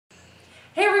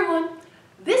everyone.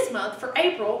 This month for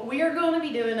April, we are going to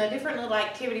be doing a different little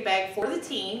activity bag for the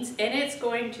teens, and it's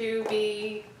going to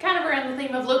be kind of around the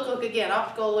theme of look again,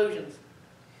 optical illusions.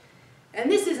 And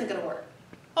this isn't going to work.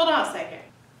 Hold on a second.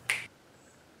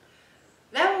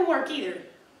 That won't work either.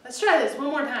 Let's try this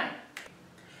one more time.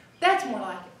 That's more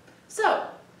like it. So,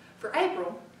 for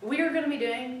April, we are going to be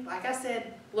doing, like I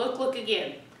said, look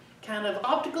again. Kind of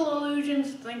optical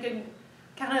illusions, thinking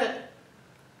kind of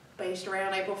based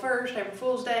around April 1st, April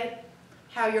Fool's Day,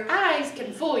 how your eyes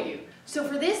can fool you. So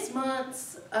for this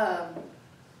month's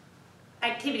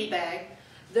activity bag,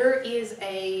 there is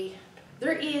a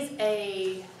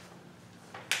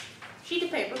sheet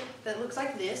of paper that looks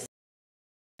like this,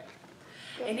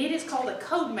 and it is called a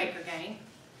code maker game,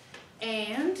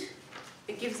 and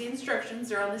it gives the instructions.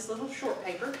 They're on this little short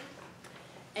paper,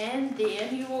 and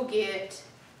then you will get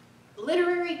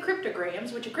literary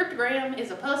cryptograms, which a cryptogram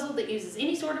is a puzzle that uses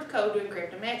any sort of code to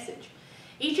encrypt a message.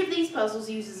 Each of these puzzles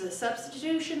uses a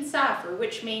substitution cipher,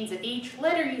 which means that each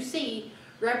letter you see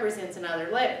represents another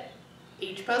letter.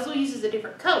 Each puzzle uses a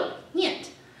different code.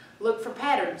 Hint: look for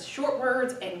patterns, short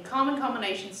words, and common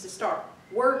combinations to start.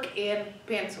 Work in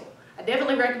pencil. I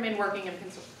definitely recommend working in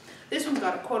pencil. This one's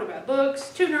got a quote about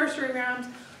books, 2 nursery rhymes,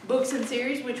 books in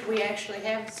series, which we actually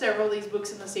have several of these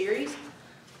books in the series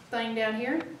thing down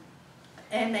here,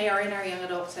 and they are in our young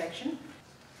adult section.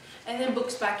 And then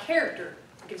books by character.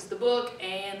 It gives the book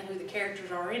and who the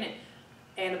characters are in it,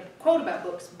 and a quote about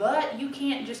books. But you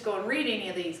can't just go and read any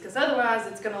of these, because otherwise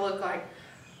it's going to look like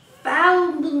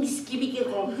and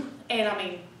I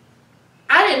mean,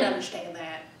 I didn't understand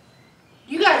that.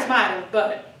 You guys might have,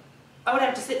 but I would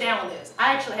have to sit down with this.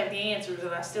 I actually have the answers,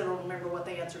 and I still don't remember what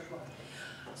the answers were.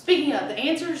 Speaking of, the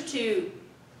answers to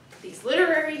these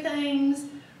literary things,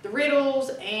 the riddles,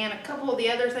 and a couple of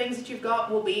the other things that you've got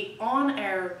will be on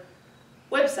our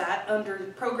website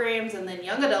under programs and then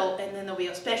young adult, and then there'll be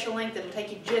a special link that'll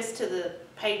take you just to the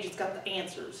page that's got the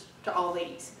answers to all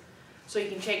these. So you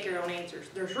can check your own answers.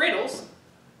 There's riddles.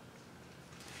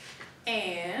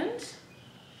 And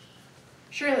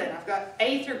Sherilyn, I've got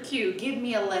A through Q. Give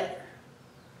me a letter.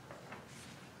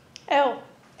 L.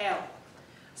 L.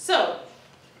 So,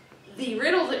 the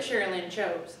riddle that Sherilyn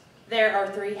chose, there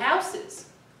are 3 houses.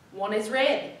 One is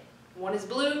red, one is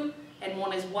blue, and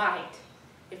one is white.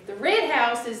 If the red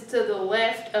house is to the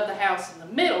left of the house in the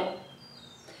middle,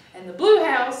 and the blue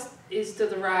house is to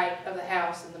the right of the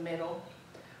house in the middle,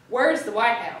 where's the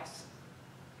White House?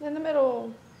 In the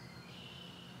middle.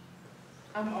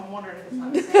 I'm wondering if it's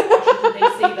not the same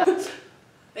Washington, D.C.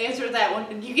 The answer to that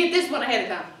one, you get this one ahead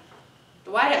of time.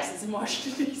 The White House is in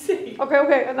Washington, D.C.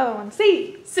 Okay, another one.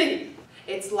 C. C.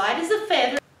 It's light as a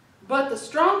feather, but the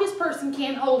strongest person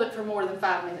can't hold it for more than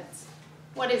 5 minutes.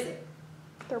 What is it?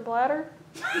 Their bladder.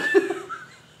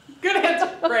 Good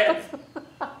answer, Brad.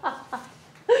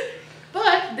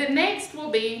 But the next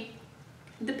will be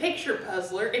the picture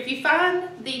puzzler. If you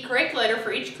find the correct letter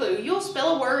for each clue, you'll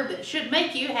spell a word that should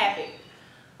make you happy.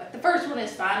 Like the first one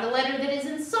is find a letter that is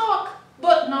in sock,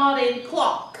 but not in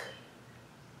clock.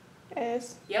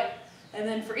 S. Yep. And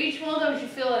then for each one of those, you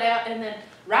fill it out, and then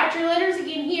write your letters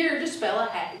again here to spell a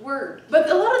happy word. But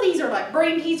a lot of these are like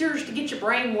brain teasers to get your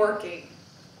brain working.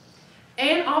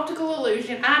 And optical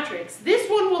illusion eye tricks. This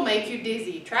one will make you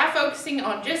dizzy. Try focusing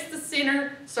on just the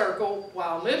center circle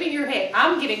while moving your head.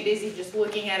 I'm getting dizzy just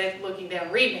looking at it, looking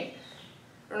down, reading it.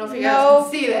 I don't know if you guys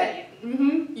can see that.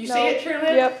 You see it,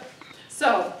 Shirley? Yep.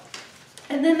 So,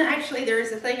 and then actually there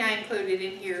is a thing I included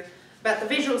in here about the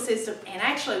visual system and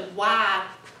actually why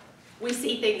we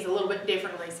see things a little bit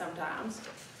differently sometimes.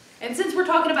 And since we're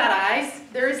talking about eyes,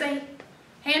 there is a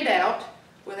handout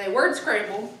with a word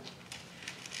scramble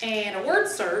and a word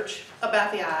search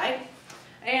about the eye,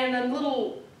 and a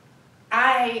little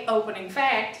eye-opening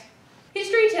fact.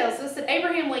 History tells us that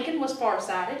Abraham Lincoln was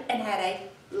farsighted and had a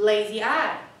lazy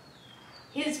eye.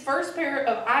 His first pair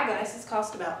of eyeglasses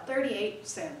cost about 38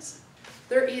 cents.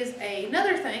 There is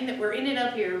another thing that we're ending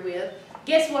up here with.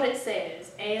 Guess what it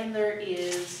says? And there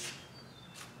is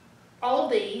all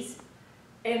of these,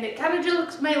 and it kind of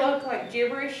just may look like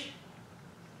gibberish.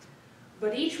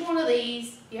 But each one of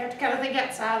these, you have to kind of think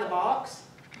outside the box.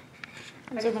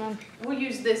 We'll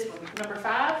use this one, number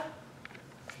 5.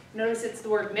 Notice it's the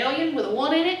word million with a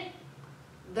 1 in it.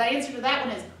 The answer to that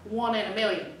one is 1 in a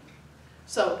million.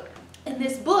 So, and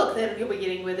this book that you'll be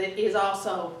getting with it is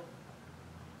also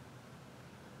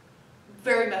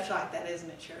very much like that, isn't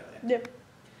it, Shirley? Yep.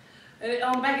 And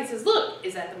on the back it says, look,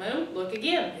 is that the moon? Look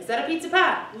again. Is that a pizza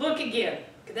pie? Look again.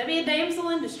 Could that be a damsel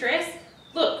in distress?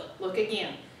 Look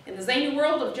again. In the zany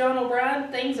world of John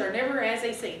O'Brien, things are never as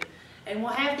they seem. And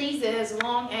we'll have these as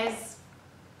long as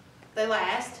they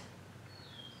last.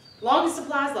 long as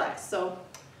supplies last. So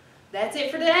that's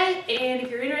it for today. And if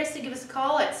you're interested, give us a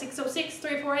call at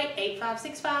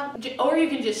 606-348-8565. Or you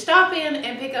can just stop in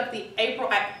and pick up the April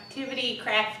activity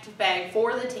craft bag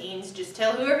for the teens. Just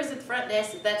tell whoever's at the front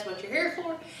desk that that's what you're here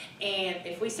for. And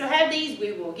if we still have these,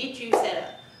 we will get you set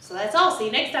up. So that's all. See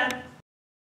you next time.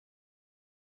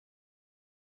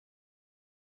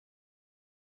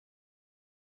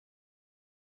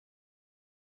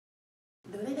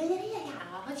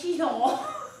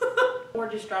 Or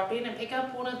just drop in and pick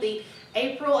up one of the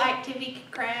April activity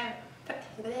craft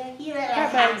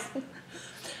bags.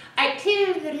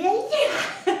 activity.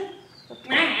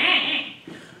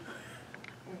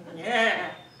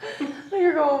 Yeah.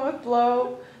 You're going with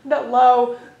low. Not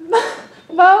low.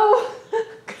 Low.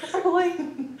 Curly.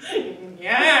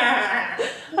 Yeah. I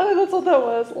think that's what that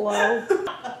was. Low.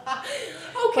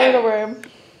 Okay. Clear the room.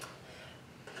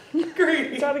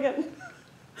 Great. Try it again.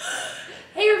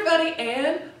 Hey everybody,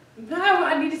 and now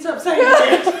I need to stop saying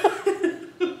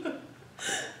it.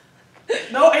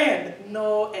 No and.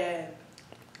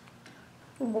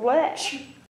 Blech.